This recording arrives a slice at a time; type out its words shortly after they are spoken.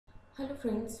Hello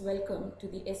friends, welcome to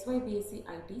the SYBSc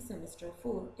IT Semester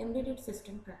 4 Embedded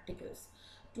System Practicals.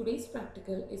 Today's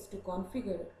practical is to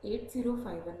configure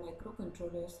 8051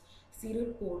 microcontrollers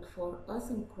serial port for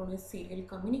asynchronous serial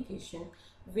communication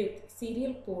with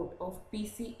serial port of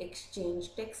PC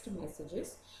exchange text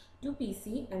messages to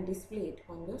PC and display it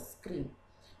on the screen.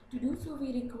 To do so,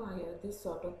 we require this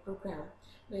sort of program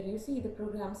where you see the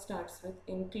program starts with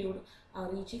include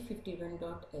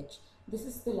reg51.h. This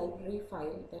is the library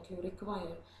file that you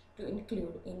require to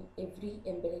include in every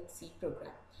embedded C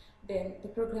program. Then the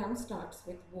program starts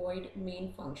with void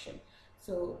main function.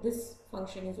 So this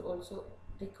function is also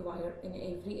required in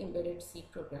every embedded C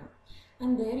program.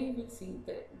 And there you will see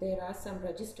that there are some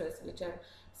registers which are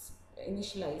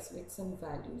initialized with some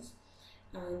values.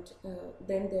 And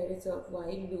then there is a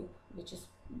while loop which is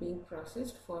being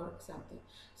processed for something.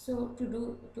 So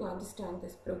to understand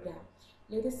this program,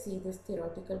 let us see this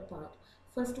theoretical part.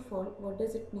 First of all, what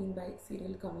does it mean by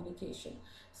serial communication?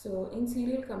 So in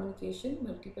serial communication,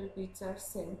 multiple bits are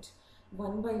sent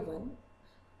one by one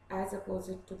as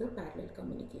opposite to the parallel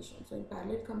communication. So in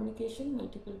parallel communication,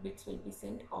 multiple bits will be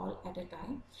sent all at a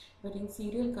time, but in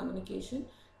serial communication,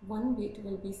 one bit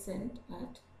will be sent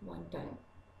at one time.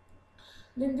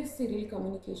 Then this serial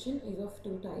communication is of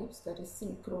two types, that is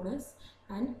synchronous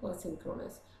and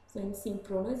asynchronous. So in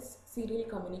synchronous serial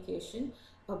communication,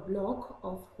 a block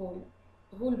of whole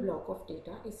block of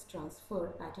data is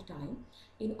transferred at a time.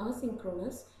 In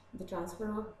asynchronous, the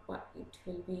transfer of byte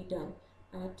will be done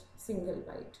at single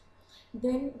byte.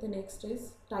 Then the next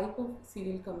is type of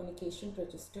serial communication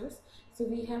registers. So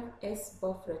we have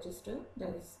SBUF register,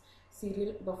 that is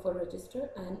serial buffer register,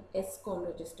 and SCON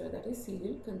register, that is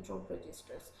serial control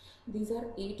registers. These are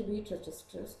 8-bit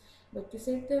registers, but to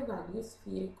set their values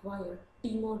we require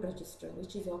TMOD register,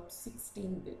 which is of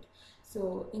 16-bit.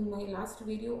 So in my last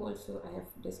video also I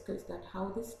have discussed that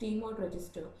how this TMOD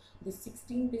register, this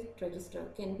 16-bit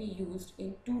register, can be used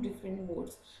in two different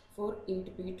modes for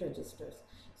 8-bit registers.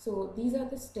 So these are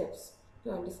the steps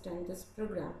to understand this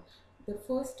program. The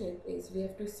first step is we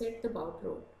have to set the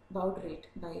baud rate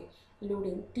by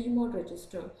loading TMOD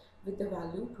register with the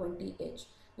value 20H.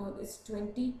 Now this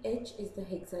 20H is the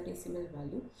hexadecimal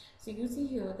value. So you see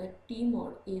here that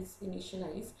TMOD is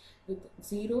initialized with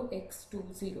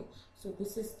 0x20. So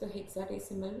this is the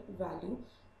hexadecimal value,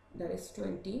 that is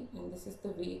 20, and this is the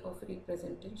way of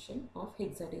representation of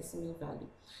hexadecimal value.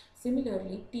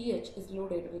 Similarly, TH is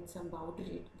loaded with some baud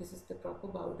rate. This is the proper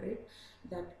baud rate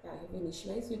that I have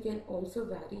initialized. You can also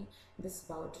vary this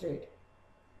baud rate.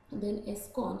 Then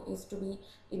SCON is to be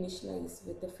initialized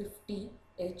with the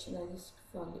 50H, that is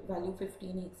value 50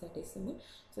 in hexadecimal.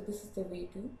 So this is the way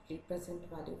to represent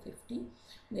value 50.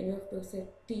 Then you have to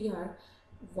set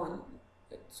TR1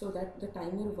 so that the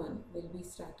timer 1 will be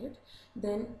started.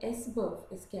 Then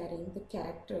SBUF is carrying the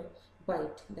character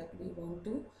byte that we want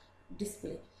to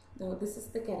display. Now this is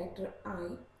the character I.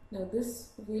 Now this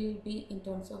will be in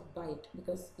terms of byte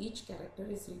because each character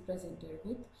is represented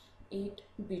with 8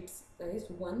 bits, that is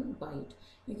 1 byte.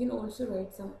 You can also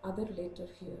write some other letter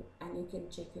here and you can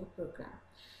check your program.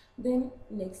 Then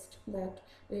next that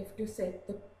we have to set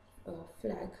the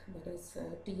flag, that is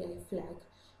TI flag,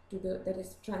 to the, that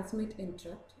is transmit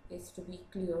interrupt is to be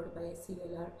cleared by a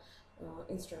CLR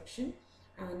instruction,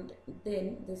 and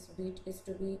then this bit is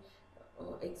to be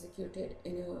executed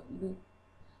in a loop.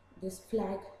 This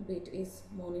flag bit is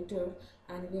monitored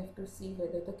and we have to see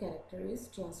whether the character is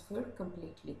transferred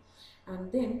completely,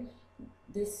 and then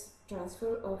this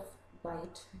transfer of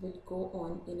byte will go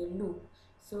on in a loop.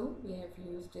 So we have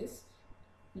used this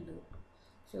loop.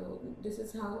 So this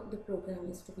is how the program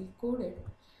is to be coded.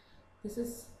 This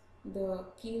is the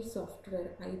Keil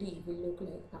software ID will look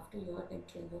like after you are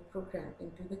entering your program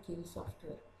into the Keil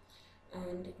software.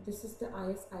 And this is the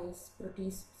ISIS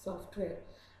Proteus software,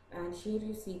 and here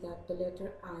you see that the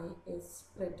letter I is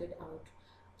printed out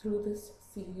through this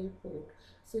serial port.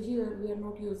 So here we are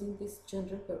not using this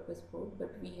general purpose port,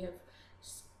 but we have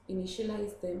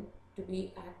initialized them to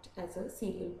be act as a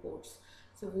serial ports.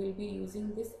 So we will be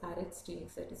using this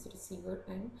RxTX, that is receiver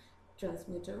and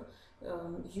transmitter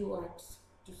UARTs,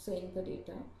 to send the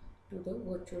data to the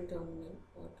virtual terminal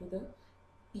or to the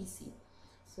PC.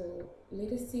 So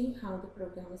let us see how the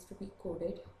program is to be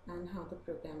coded and how the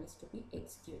program is to be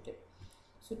executed.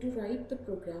 So to write the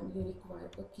program you require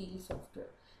a Keil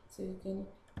software. So you can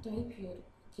type here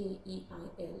Keil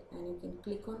and you can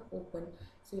click on open.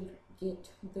 So you'll get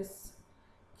this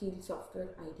Keil software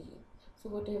IDE. So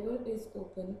whatever is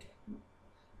opened,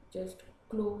 just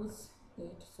close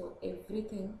it. So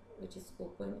everything which is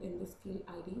open in this Keil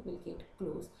ID will get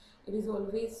closed. It is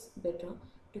always better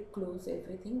to close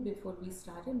everything before we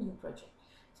start a new project.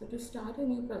 So to start a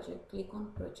new project, click on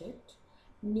project,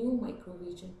 new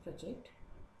microvision project.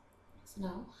 So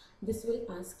now this will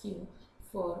ask you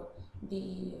for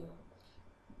the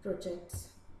projects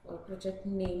or project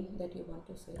name that you want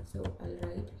to say. So I'll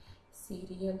write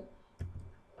serial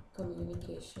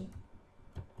communication.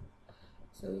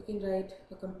 So you can write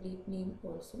a complete name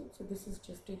also. So this is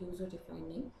just a user defined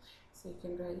name. So you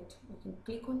can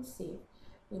click on save.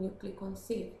 When you click on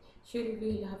save, here you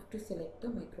will have to select the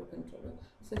microcontroller.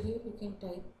 So here you can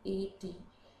type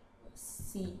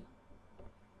ATC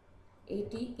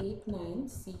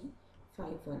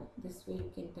 8089C51. This way you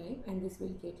can type and this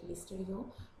will get listed here.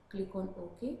 Click on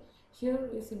OK. Here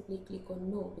you simply click on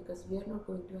no, because we are not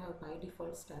going to have by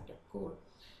default startup code.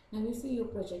 Now you see your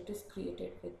project is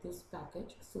created with this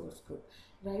package source group.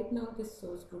 Right now this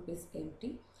source group is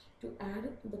empty. To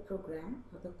add the program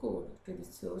or the code to the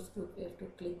source group, you have to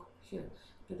click here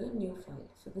to the new file.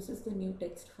 So this is the new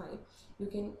text file. You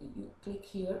click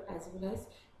here, as well as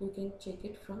you can check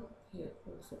it from here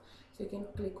also. So you can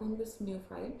click on this new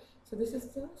file. So this is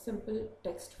the simple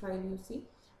text file you see,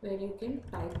 where you can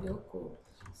type your code.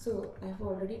 So I have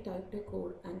already typed a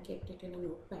code and kept it in a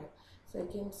notepad. So I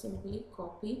can simply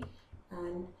copy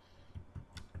and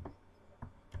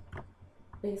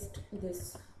paste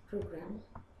this program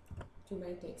to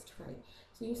my text file.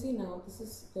 So you see now this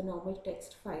is the normal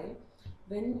text file.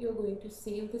 When you're going to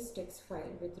save this text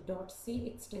file with .c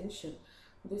extension,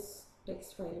 this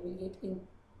text file will get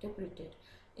interpreted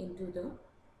into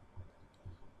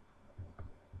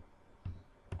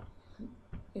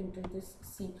this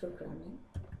C programming.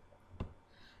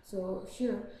 So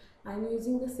here I am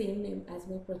using the same name as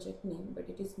my project name, but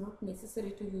it is not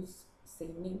necessary to use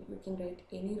same name. You can write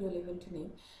any relevant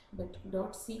name, but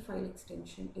 .c file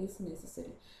extension is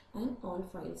necessary and all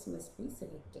files must be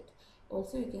selected.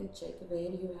 Also you can check where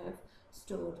you have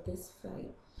stored this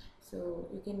file. So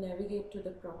you can navigate to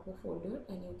the proper folder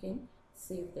and you can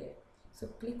save there. So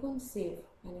click on save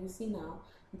and you see now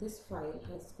this file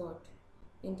has got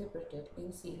interpreted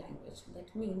in C language.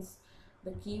 That means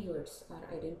the keywords are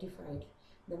identified,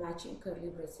 the matching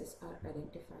curly braces are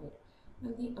identified,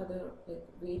 and the other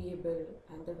variable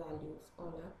and the values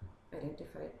all are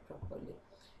identified properly.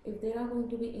 If there are going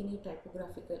to be any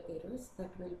typographical errors,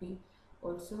 that can be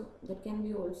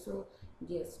also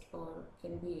guessed or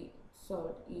can be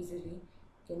solved easily,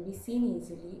 can be seen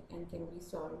easily and can be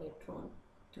solved later on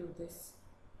through this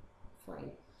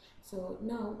file. So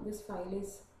now this file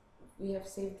is, we have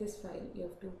saved this file. You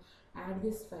have to add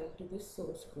this file to this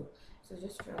source group. So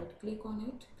just right click on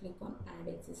it, click on add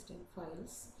existing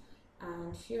files,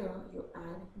 and here you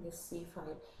add this C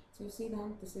file. So you see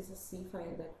that this is a C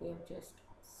file that we have just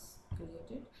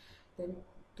created. Then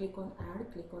click on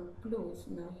add, click on close.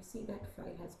 Now you see that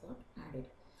file has got added.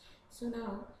 So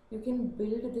now you can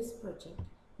build this project.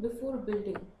 Before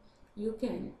building, you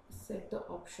can set the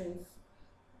options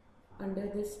under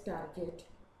this target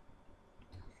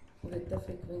with the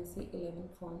frequency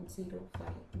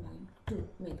 11.0592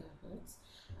 megahertz,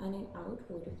 and in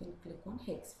output you can click on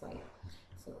hex file.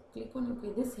 So click on OK.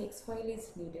 This hex file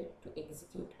is needed to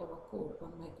execute our code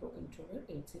on microcontroller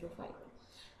 8051.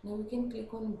 Now you can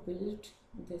click on build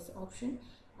this option,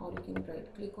 or you can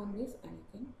right click on this and you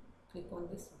can click on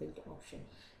this build option.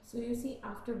 So you see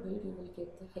after build you will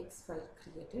get the hex file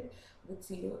created with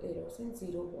 0 errors and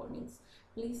 0 warnings.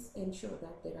 Please ensure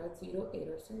that there are 0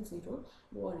 errors and 0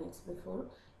 warnings before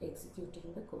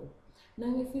executing the code.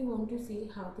 Now if you want to see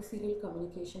how the serial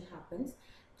communication happens,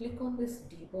 click on this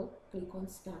debug, click on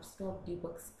start stop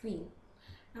debug screen,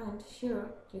 and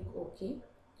here click OK.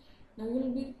 Now you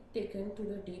will be taken to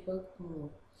the debug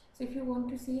mode. So if you want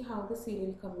to see how the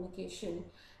serial communication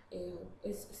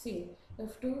is seen, you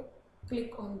have to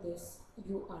click on this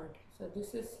UART. So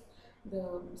this is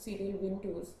the serial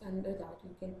windows. Under that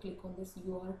you can click on this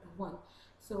UART1.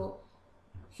 So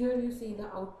here you see the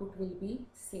output will be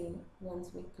seen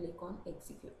once we click on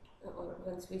execute, or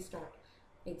once we start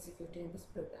executing this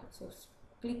program. So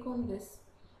click on this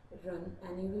run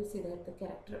and you will see that the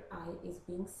character I is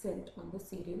being sent on the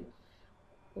serial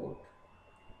port.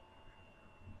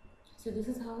 So this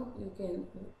is how you can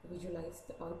visualize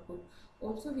the output.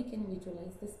 Also we can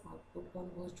visualize this output on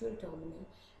virtual terminal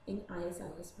in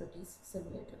SYBSc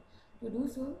simulator. To do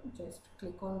so, just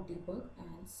click on debug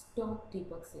and stop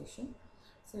debug session.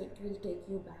 So it will take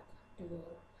you back to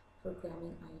your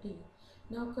programming ID.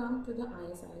 Now come to the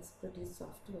SYBSc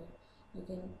software. You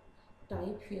can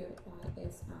type here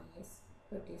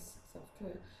SYBSc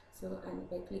software. So and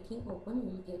by clicking open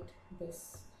you will get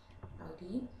this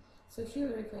ID. So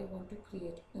here if I want to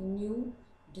create a new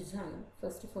design,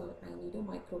 first of all I need a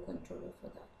microcontroller for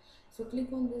that. So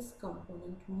click on this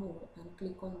component mode and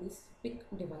click on this pick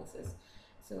devices.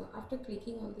 So after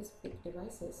clicking on this pick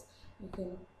devices, you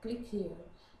can click here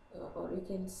or you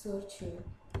can search here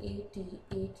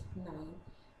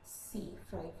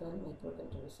AT89C51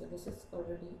 microcontroller. So this is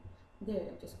already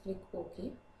there. Just click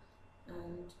OK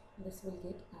and this will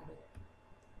get added.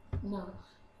 Now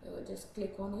just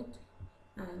click on it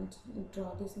and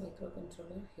draw this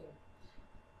microcontroller here.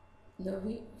 Now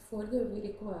we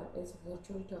require is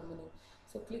virtual terminal.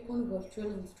 So click on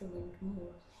virtual instrument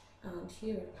mode and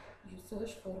here you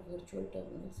search for virtual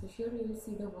terminal. So here you will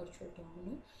see the virtual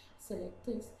terminal. Select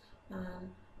this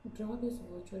and draw this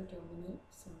virtual terminal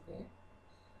somewhere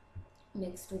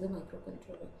next to the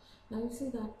microcontroller. Now you see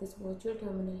that this virtual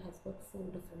terminal has got 4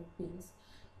 different pins,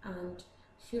 and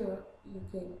here you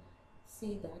can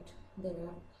see that there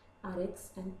are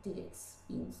RX and TX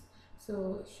pins.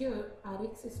 So here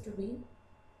RX is to be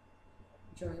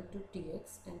joined to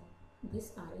TX and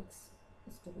this RX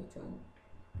is to be joined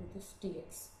to this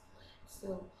TX.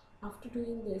 So after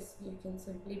doing this, you can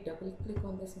simply double click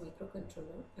on this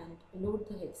microcontroller and load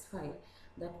the hex file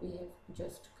that we have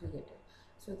just created.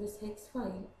 So this hex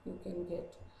file you can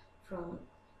get from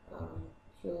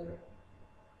your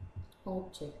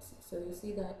objects. So you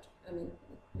see that,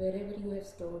 wherever you have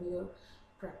stored your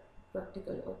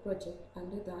practical or project,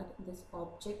 under that this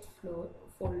object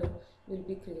folder will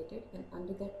be created, and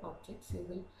under that objects you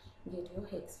will get your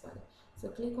hex file. So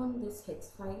click on this hex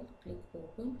file, click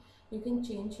open. You can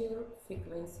change your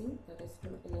frequency, that is to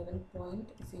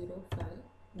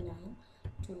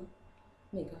 11.0592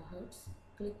 megahertz.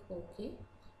 Click OK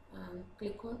and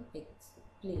click on play.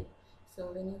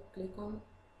 So when you click on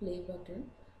play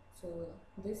button, so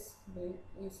this will,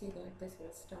 you see that this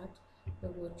will start the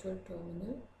virtual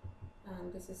terminal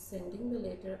and this is sending the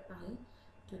letter I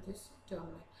to this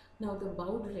terminal. Now the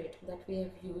baud rate that we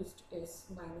have used is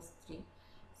 -3.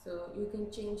 So you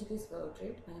can change this baud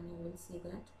rate and you will see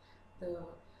that the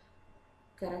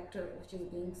character which is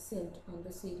being sent on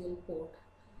the serial port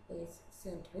is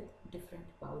sent with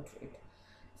different baud rate.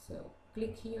 So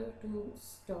click here to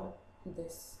stop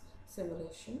this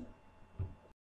simulation.